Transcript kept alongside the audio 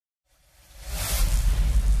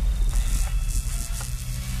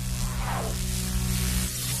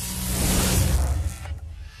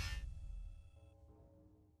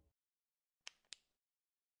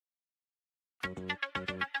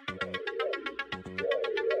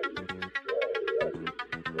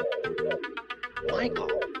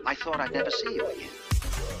Michael, I thought I'd never see you again.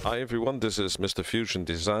 Hi everyone, this is Mr. Fusion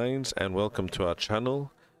Designs and welcome to our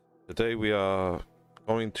channel. Today we are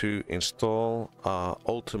going to install our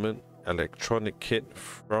ultimate electronic kit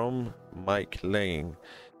from Mike Lane.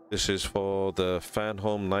 This is for the Fan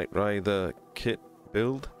Home Knight Rider kit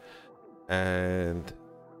build, and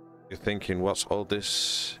you're thinking, what's all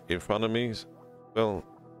this in front of me? Well,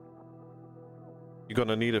 you're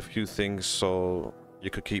gonna need a few things so you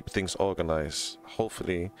could keep things organized.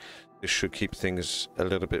 Hopefully this should keep things a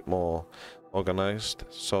little bit more organized.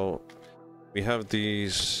 So we have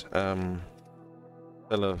these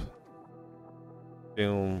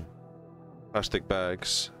film plastic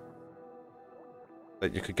bags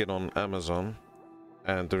that you could get on Amazon,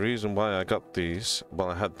 and the reason why I got these, well,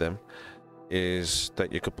 I had them, is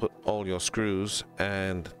that you could put all your screws,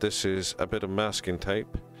 and this is a bit of masking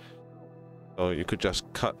tape, so you could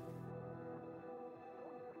just cut.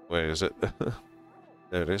 Where is it?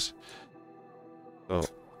 There it is. So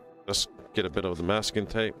just get a bit of the masking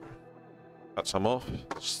tape, cut some off,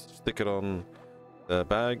 stick it on the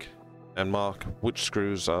bag, and mark which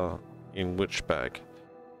screws are in which bag.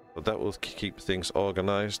 So that will keep things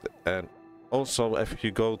organized. And also, if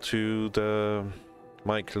you go to the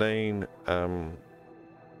Mike Lane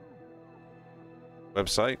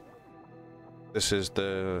website, this is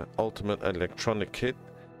the ultimate electronic kit,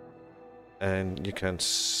 and you can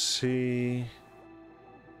see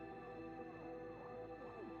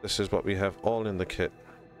this is what we have all in the kit.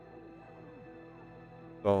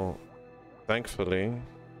 So thankfully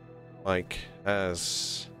Mike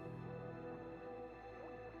has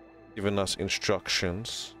given us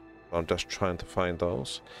instructions. I'm just trying to find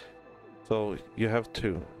those. So you have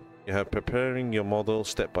two. You have preparing your model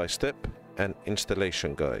step by step and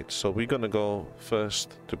installation guide. So we're gonna go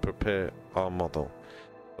first to prepare our model.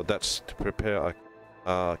 So that's to prepare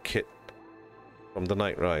our kit from the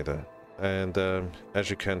Knight Rider. And as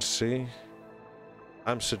you can see,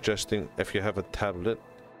 I'm suggesting if you have a tablet,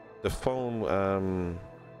 the phone,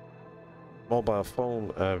 mobile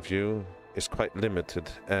phone view is quite limited,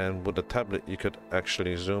 and with the tablet you could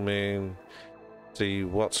actually zoom in, see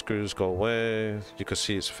what screws go where. You can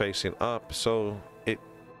see it's facing up, so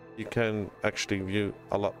you can actually view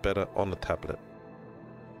a lot better on the tablet.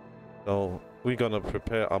 So we're gonna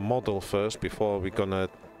prepare our model first before we're gonna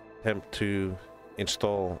attempt to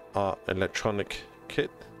install our electronic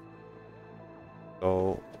kit.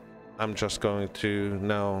 So I'm just going to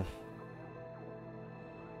now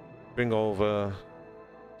bring over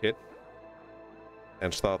kit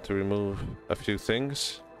and start to remove a few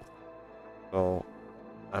things. So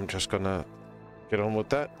I'm just gonna get on with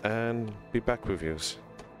that and be back with you.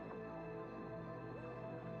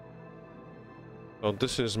 So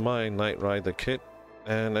this is my Knight Rider kit,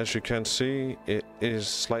 and as you can see, it is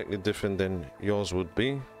slightly different than yours would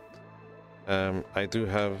be. I do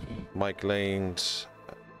have Mike Lane's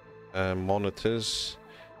monitors.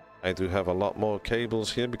 I do have a lot more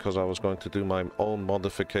cables here because I was going to do my own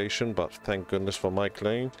modification, but thank goodness for Mike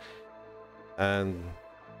Lane, and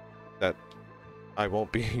that I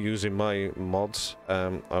won't be using my mods.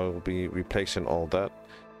 I will be replacing all that.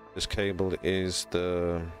 This cable is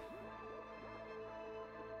the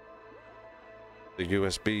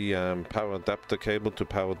USB power adapter cable to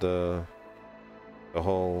power the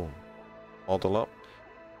whole model up.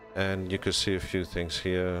 And you can see a few things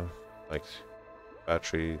here, like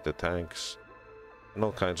battery, the tanks, and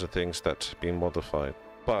all kinds of things that's been modified.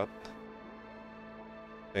 But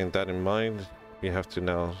keeping that in mind, we have to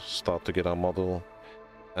now start to get our model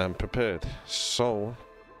prepared. So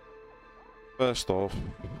first off,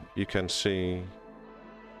 you can see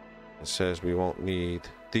it says we won't need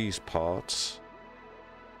these parts,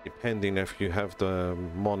 depending if you have the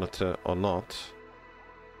monitor or not.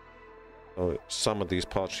 So some of these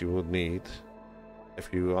parts you would need. If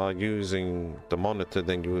you are using the monitor,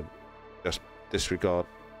 then you would just disregard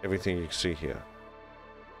everything you see here.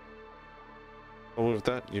 So with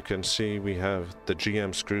that, you can see we have the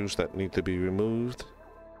GM screws that need to be removed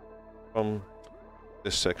from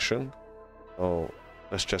this section. So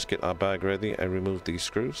let's just get our bag ready and remove these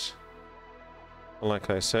screws. Like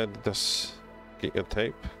I said, just get your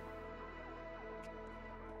tape.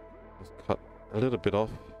 Just cut a little bit off,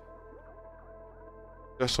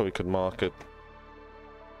 just so we could mark it.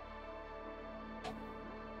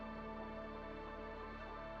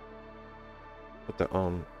 Put that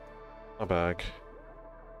on a bag,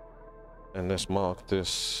 and let's mark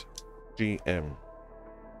this GM.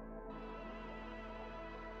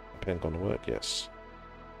 Pen gonna work? Yes.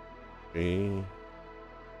 GM.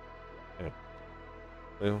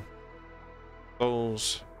 Well,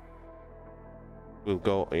 those will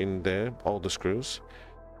go in there, all the screws.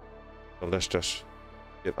 So let's just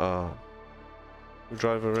get our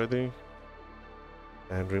screwdriver ready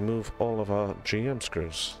and remove all of our GM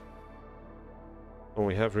screws. So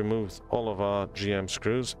we have removed all of our GM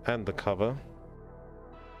screws and the cover.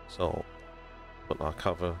 So put our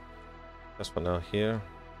cover just for now here.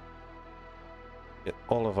 Get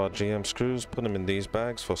all of our GM screws, put them in these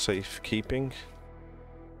bags for safe keeping.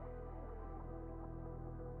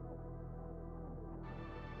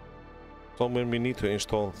 So when we need to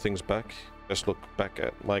install things back, just look back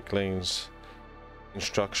at Mike Lane's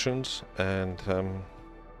instructions and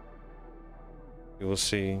you will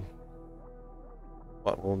see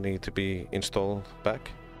what will need to be installed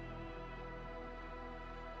back.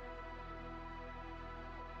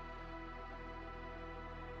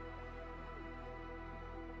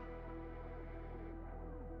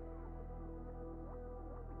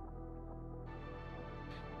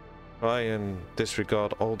 Try and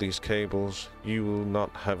disregard all these cables. You will not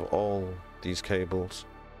have all these cables.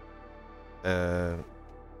 You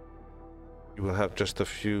will have just a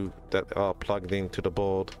few that are plugged into the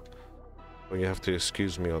board. So you have to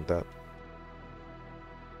excuse me on that.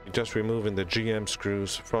 You're just removing the GM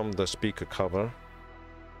screws from the speaker cover.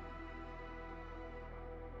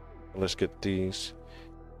 Let's get these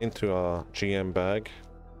into our GM bag.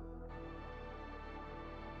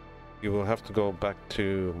 You will have to go back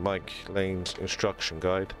to Mike Lane's instruction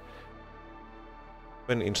guide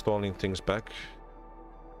when installing things back.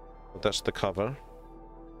 That's the cover.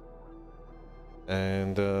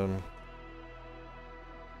 And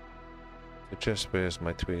just where's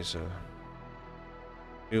my tweezer?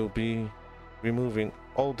 You'll be removing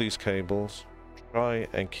all these cables. Try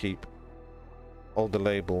and keep all the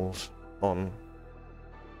labels on.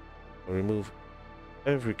 Remove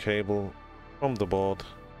every cable from the board.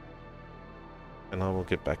 And I will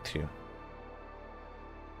get back to you.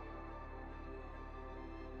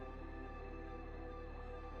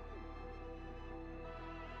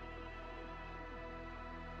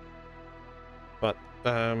 But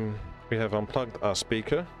we have unplugged our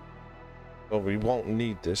speaker. So we won't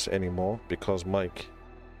need this anymore because Mike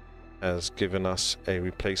has given us a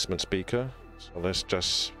replacement speaker. So let's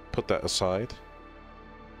just put that aside.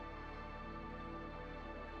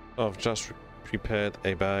 I've just prepared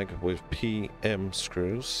a bag with PM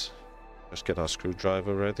screws. Let's get our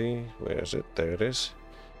screwdriver ready. Where is it? There it is.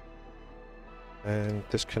 And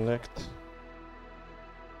disconnect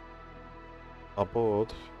our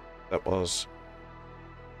board that was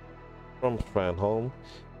from Franholm.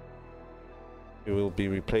 We will be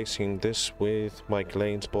replacing this with Mike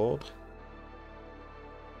Lane's board.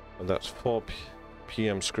 And that's 4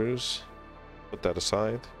 PM screws. Put that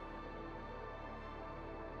aside.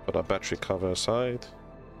 Put our battery cover aside.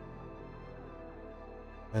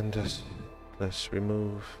 And let's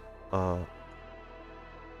remove our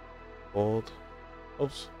board.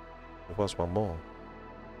 Oops, there was one more.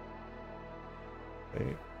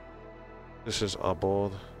 Okay. This is our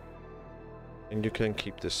board. And you can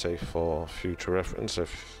keep this safe for future reference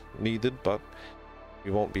if needed, but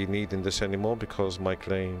you won't be needing this anymore because Mike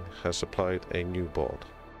Lane has supplied a new board.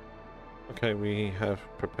 Okay, we have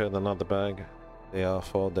prepared another bag. They are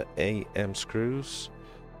for the AM screws,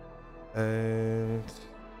 and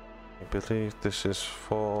I believe this is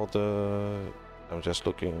for the, I'm just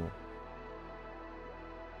looking,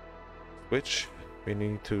 switch we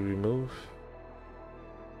need to remove.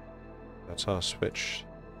 That's our switch.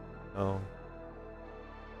 Now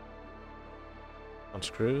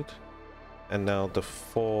unscrewed, and now the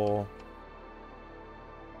 4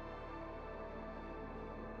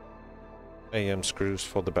 AM screws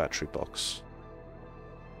for the battery box.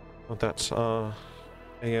 Well, that's our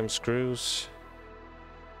AM screws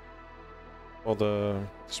for the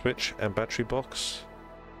switch and battery box.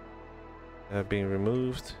 They have been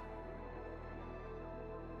removed.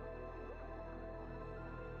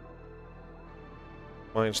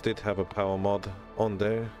 Mine did have a power mod on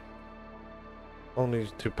there, only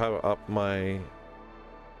to power up my you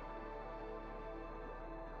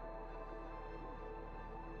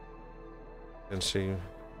can see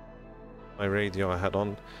my radio I had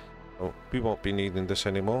on. So we won't be needing this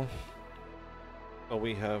anymore. So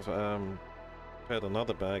we have prepared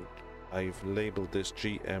another bag. I've labeled this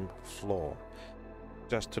GM floor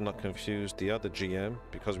just to not confuse the other GM,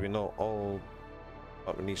 because we know all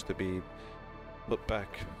what needs to be put back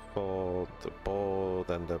for the board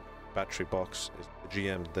and the battery box is the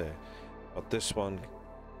GM there. But this one,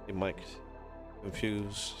 it might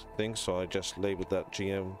confuse things, so I just labeled that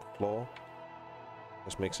GM floor.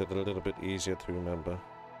 Just makes it a little bit easier to remember.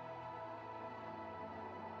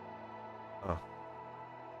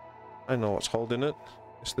 I know what's holding it.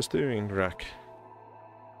 It's the steering rack.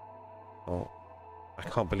 Oh, I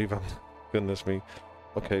can't believe I'm... Goodness me.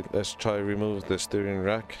 Okay, let's try remove the steering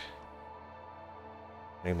rack.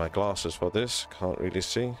 Need my glasses for this. Can't really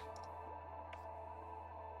see.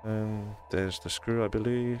 And there's the screw, I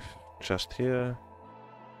believe. Just here.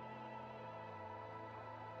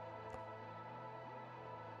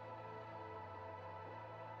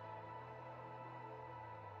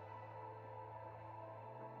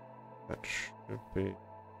 That should be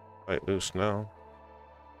quite loose now.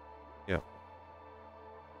 Yep.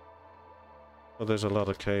 Well, there's a lot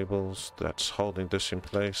of cables that's holding this in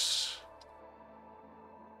place.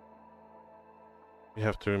 We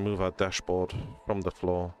have to remove our dashboard from the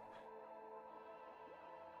floor.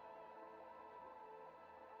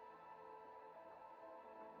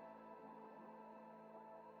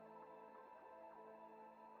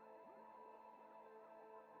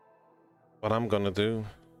 What I'm gonna do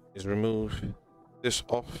is remove this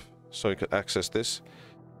off so you can access this.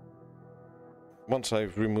 Once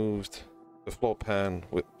I've removed the floor pan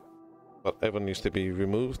with whatever needs to be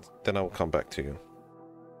removed, then I will come back to you.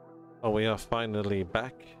 So we are finally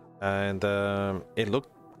back, and it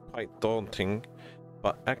looked quite daunting,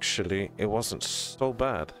 but actually it wasn't so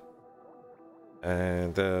bad.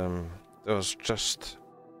 And there was just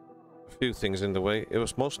a few things in the way. It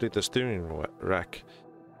was mostly the steering rack.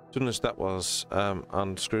 As soon as that was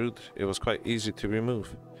unscrewed, it was quite easy to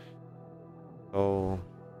remove. So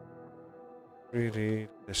really,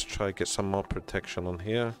 let's try get some more protection on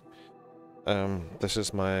here. This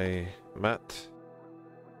is my mat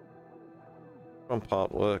from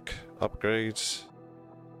part work upgrades.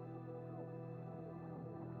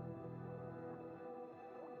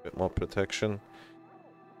 Bit more protection.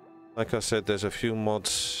 Like I said, there's a few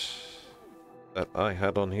mods that I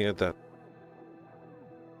had on here that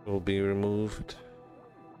will be removed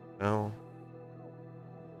now.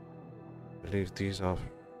 I believe these are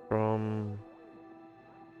from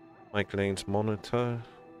Mike Lane's monitor.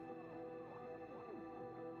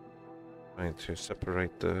 Trying to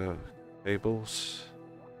separate the cables.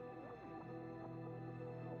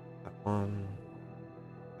 That one.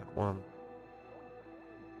 That one.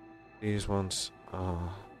 These ones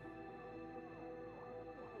are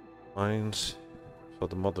mines for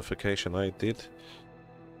the modification I did.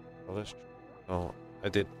 So I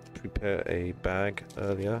did prepare a bag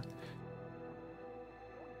earlier.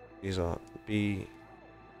 These are BP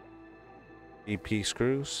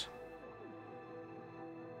screws.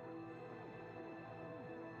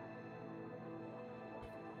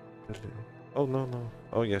 Oh no.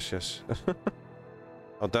 Oh yes.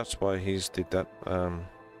 Oh, that's why he's did that.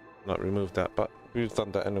 Not removed that, but we've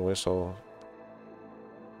done that anyway, so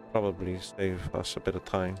probably save us a bit of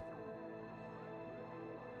time.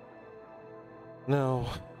 Now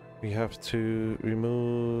we have to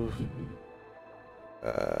remove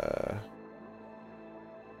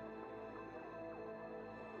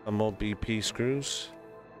some more BP screws.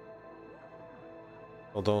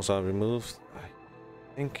 All those are removed. I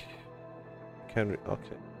think I can.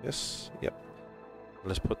 Okay. Yes. Yep.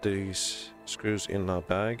 Let's put these screws in our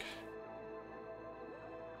bag.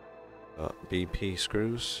 BP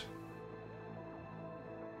screws.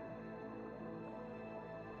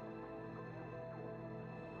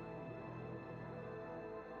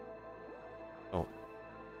 Oh,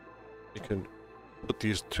 you can put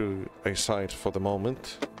these to a side for the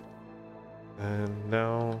moment. And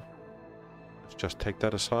now let's just take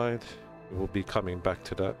that aside. We will be coming back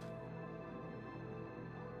to that.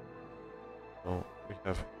 So we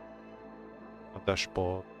have a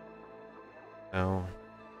dashboard now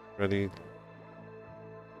ready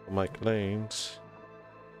for Mike Lane's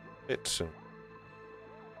bits.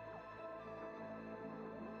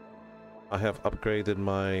 I have upgraded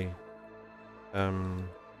my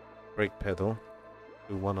brake pedal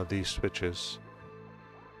to one of these switches.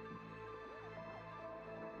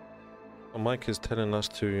 Well, Mike is telling us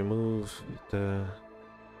to remove the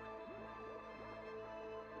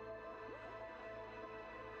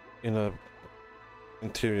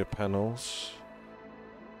interior panels.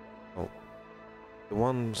 Oh, the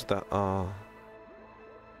ones that are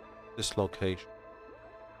this location,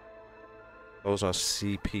 those are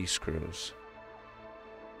CP screws.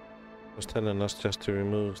 I was telling us just to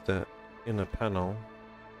remove the inner panel.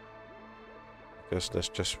 I guess let's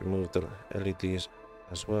just remove the LEDs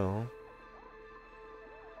as well.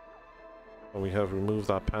 So we have removed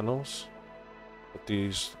our panels. Put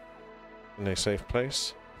these in a safe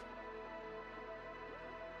place.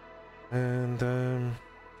 And I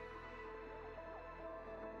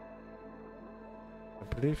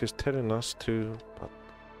believe it's telling us to, but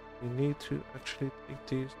we need to actually take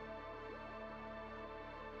these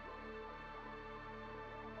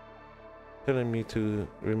telling me to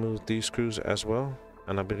remove these screws as well,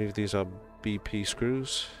 and I believe these are BP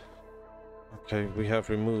screws. Okay, we have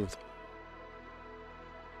removed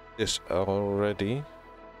this already.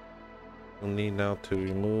 We'll need now to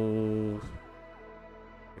remove,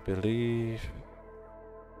 I believe,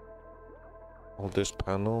 all this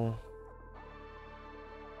panel.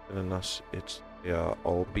 Telling us they are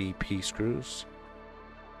all BP screws.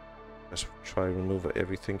 Let's try and remove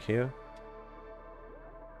everything here.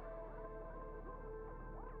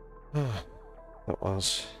 That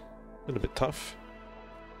was a little bit tough.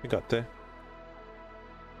 We got there.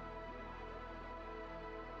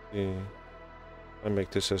 Yeah. I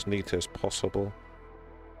make this as neat as possible.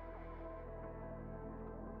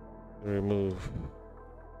 Remove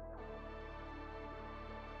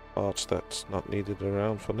parts that's not needed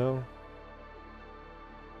around for now.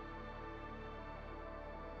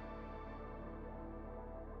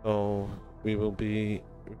 So we will be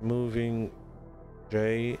removing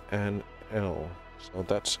J and L. So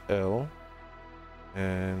that's L,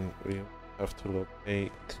 and we have to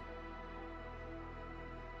locate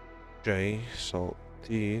J. So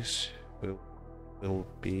these will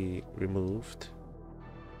be removed.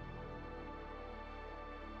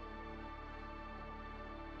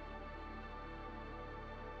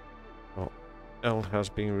 Oh, L has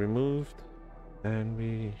been removed, and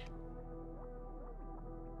we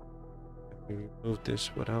remove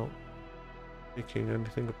this without taking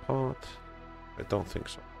anything apart. I don't think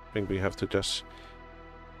so. I think we have to just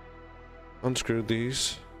unscrew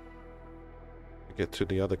these to get to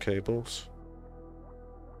the other cables.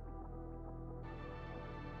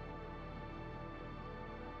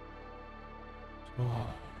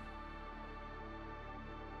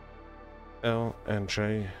 L and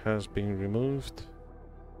J has been removed.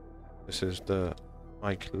 This is the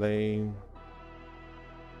mic lane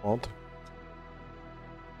mod.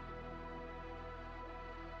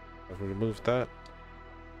 I've removed that,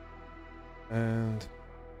 and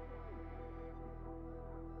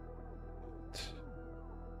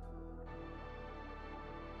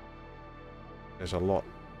there's a lot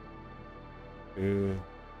to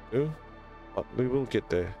do, but we will get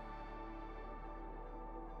there.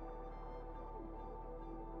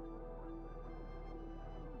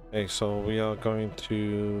 Okay, so we are going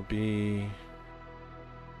to be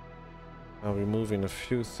now removing a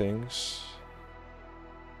few things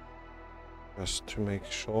just to make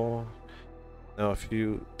sure. Now,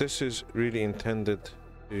 this is really intended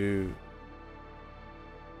to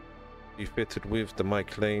be fitted with the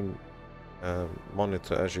mic lane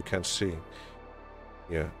monitor, as you can see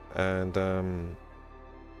here, and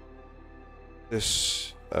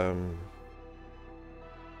this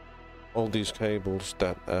all these cables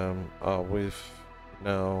that are with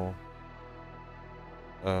now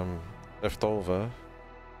left over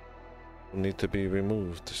will need to be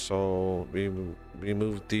removed. So we will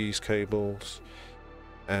remove these cables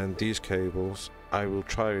and these cables. I will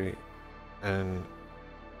try and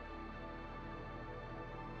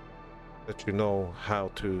let you know how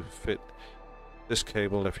to fit this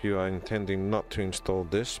cable if you are intending not to install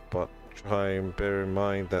this, but try and bear in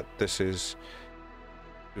mind that this is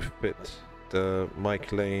to fit the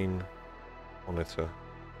mic lane monitor.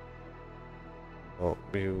 So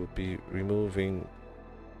we will be removing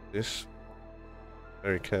this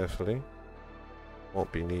very carefully.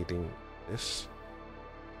 Won't be needing this,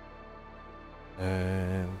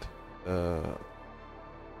 and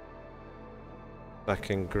black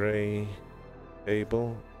and grey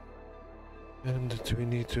cable. And do we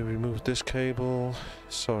need to remove this cable?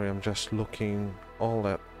 Sorry, I'm just looking all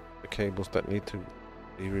at the cables that need to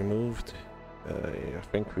be removed. I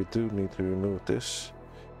think we do need to remove this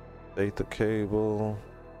data cable.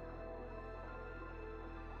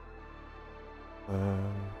 I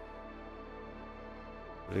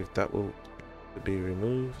believe that will be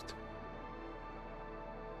removed.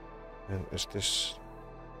 And is this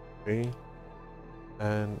G?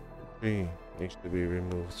 And G needs to be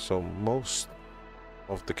removed. So most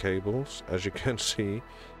of the cables, as you can see,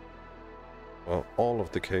 well, all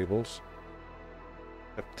of the cables,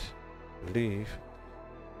 except I believe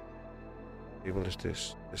cable is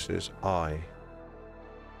this. This is I.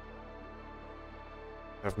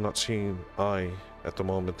 I've not seen I at the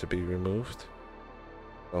moment to be removed.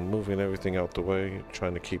 I'm moving everything out the way,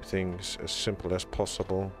 trying to keep things as simple as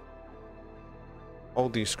possible. All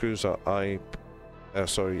these screws are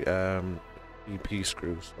BP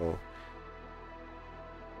screws. So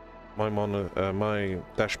my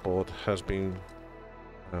dashboard has been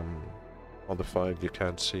modified. You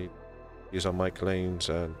can see these are mic lanes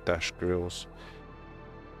and dash grills,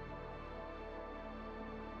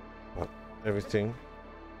 but everything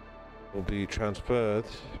will be transferred,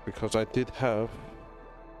 because I did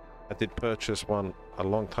purchase one a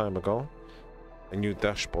long time ago, a new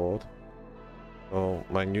dashboard. So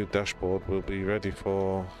my new dashboard will be ready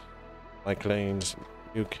for Mike Lane's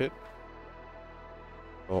new kit.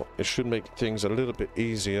 So it should make things a little bit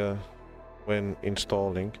easier when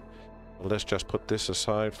installing. So let's just put this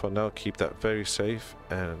aside for now, keep that very safe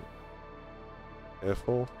and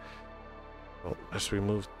careful. So let's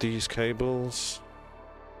remove these cables.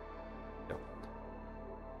 Yeah.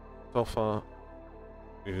 So far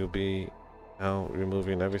we will be now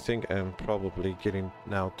removing everything and probably getting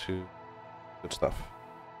now to good stuff.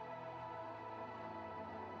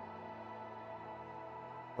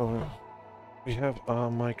 So we have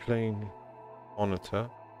our Mike Lane monitor.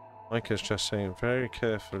 Mike is just saying very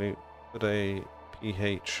carefully with a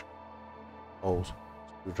PH old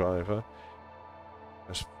screwdriver.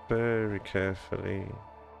 Just very carefully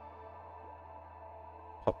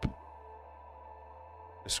pop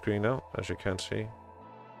the screen out, as you can see.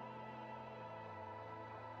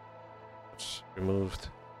 It's removed.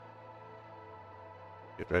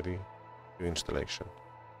 Get ready for installation.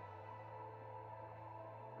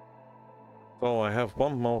 So I have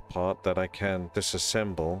one more part that I can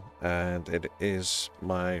disassemble, and it is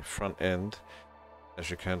my front end.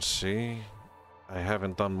 As you can see, I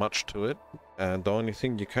haven't done much to it, and the only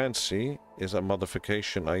thing you can see is a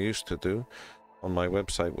modification I used to do on my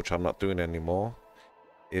website, which I'm not doing anymore.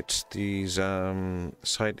 It's these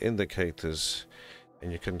side indicators,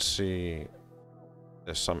 and you can see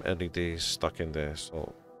there's some LEDs stuck in there.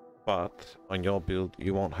 So, but on your build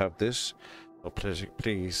you won't have this, so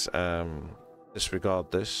please disregard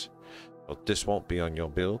this. So this won't be on your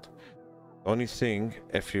build. The only thing,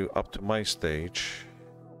 if you up to my stage,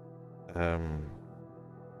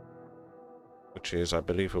 which is, I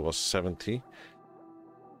believe it was 70,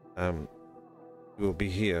 you will be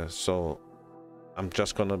here. So I'm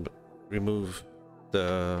just gonna remove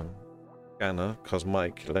the scanner because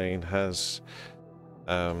Mike Lane has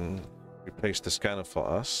replaced the scanner for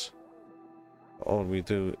us. All we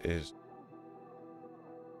do is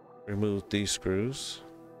remove these screws,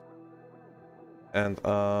 and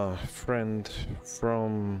our friend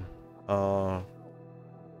from our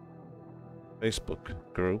Facebook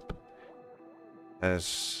group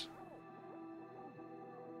has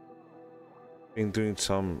been doing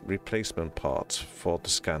some replacement parts for the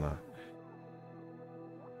scanner,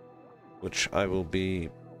 which I will be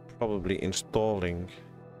probably installing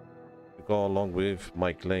to go along with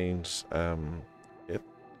Mike Lane's kit.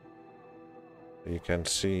 You can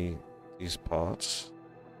see these parts.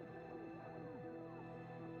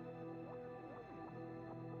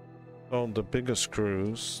 So the bigger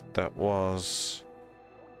screws that was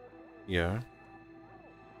here,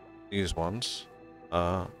 these ones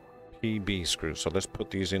are PB screws. So let's put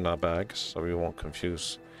these in our bags so we won't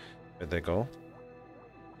confuse where they go.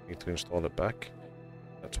 Need to install it back.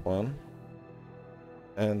 That's one.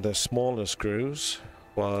 And the smaller screws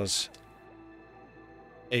was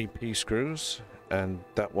AP screws, and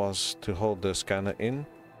that was to hold the scanner in.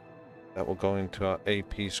 That will go into our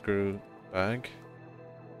AP screw bag.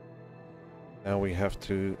 Now we have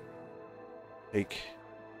to take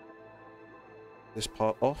this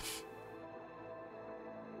part off.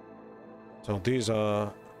 So these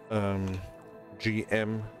are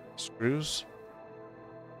GM screws.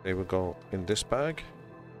 They will go in this bag.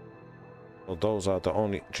 Well, those are the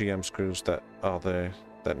only GM screws that are there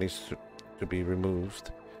that needs to be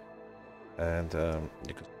removed. And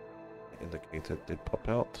you can indicate that they pop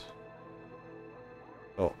out.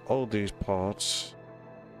 So all these parts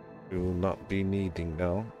we will not be needing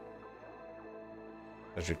now.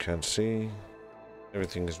 As you can see,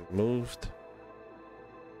 everything is removed.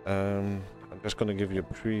 I'm just going to give you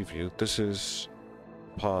a preview. This is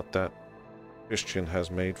the part that Christian has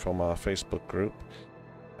made from our Facebook group.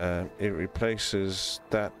 It replaces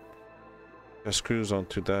that screws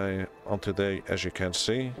onto there, as you can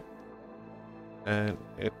see, and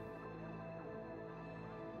it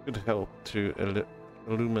could help to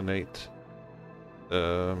illuminate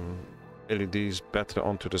LEDs better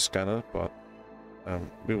onto the scanner, but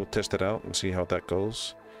we will test it out and see how that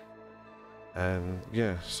goes. And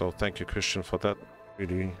yeah, so thank you, Christian, for that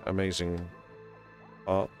really amazing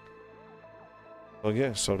part. So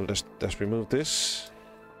yeah, so let's remove this,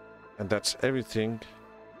 and that's everything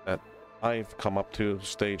that I've come up to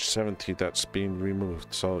stage 70 that's been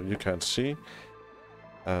removed. So you can see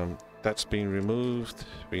that's been removed.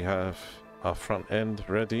 We have our front end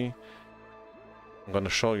ready. I'm going to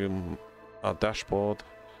show you our dashboard.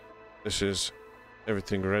 This is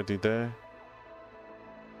everything ready there.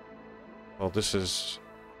 Well, this is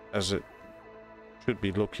as it should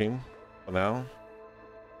be looking. for now,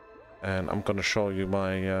 and I'm going to show you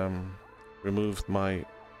my removed my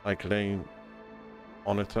mic lane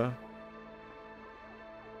monitor.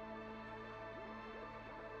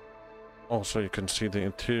 Also, you can see the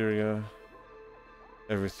interior.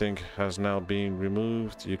 Everything has now been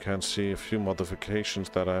removed. You can see a few modifications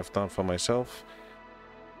that I've done for myself,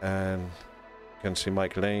 and you can see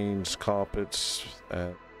mic lanes, carpets,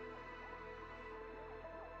 and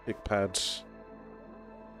kick pads.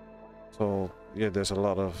 So yeah, there's a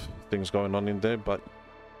lot of things going on in there, but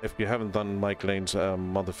if you haven't done mic lanes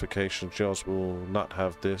modifications, yours will not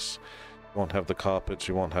have this. You won't have the carpets,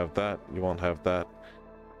 you won't have that, you won't have that,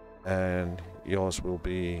 and yours will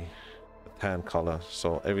be a tan color.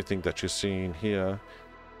 So everything that you're seeing here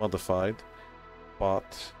modified,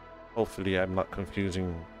 but hopefully I'm not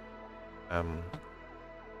confusing you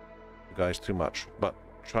guys too much. But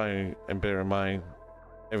try and bear in mind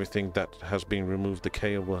everything that has been removed. The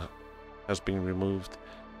cable has been removed,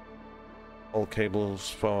 all cables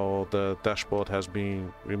for the dashboard has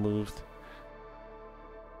been removed,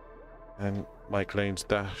 and mic lane's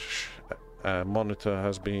dash monitor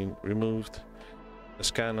has been removed. The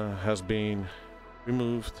scanner has been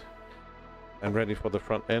removed and ready for the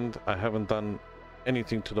front end. I haven't done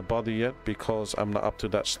anything to the body yet because I'm not up to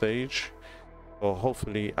that stage, so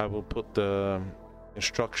hopefully I will put the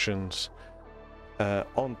instructions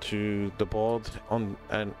onto the board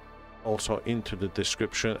and also into the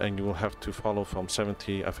description, and you will have to follow from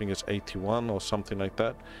 70, I think it's 81 or something like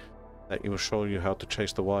that, that it will show you how to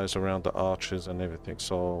chase the wires around the arches and everything.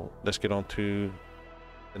 So let's get on to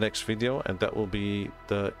the next video, and that will be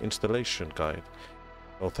the installation guide.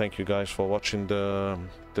 So thank you guys for watching the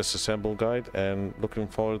Disassemble guide, and looking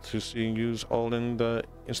forward to seeing you all in the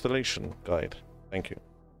installation guide. Thank you.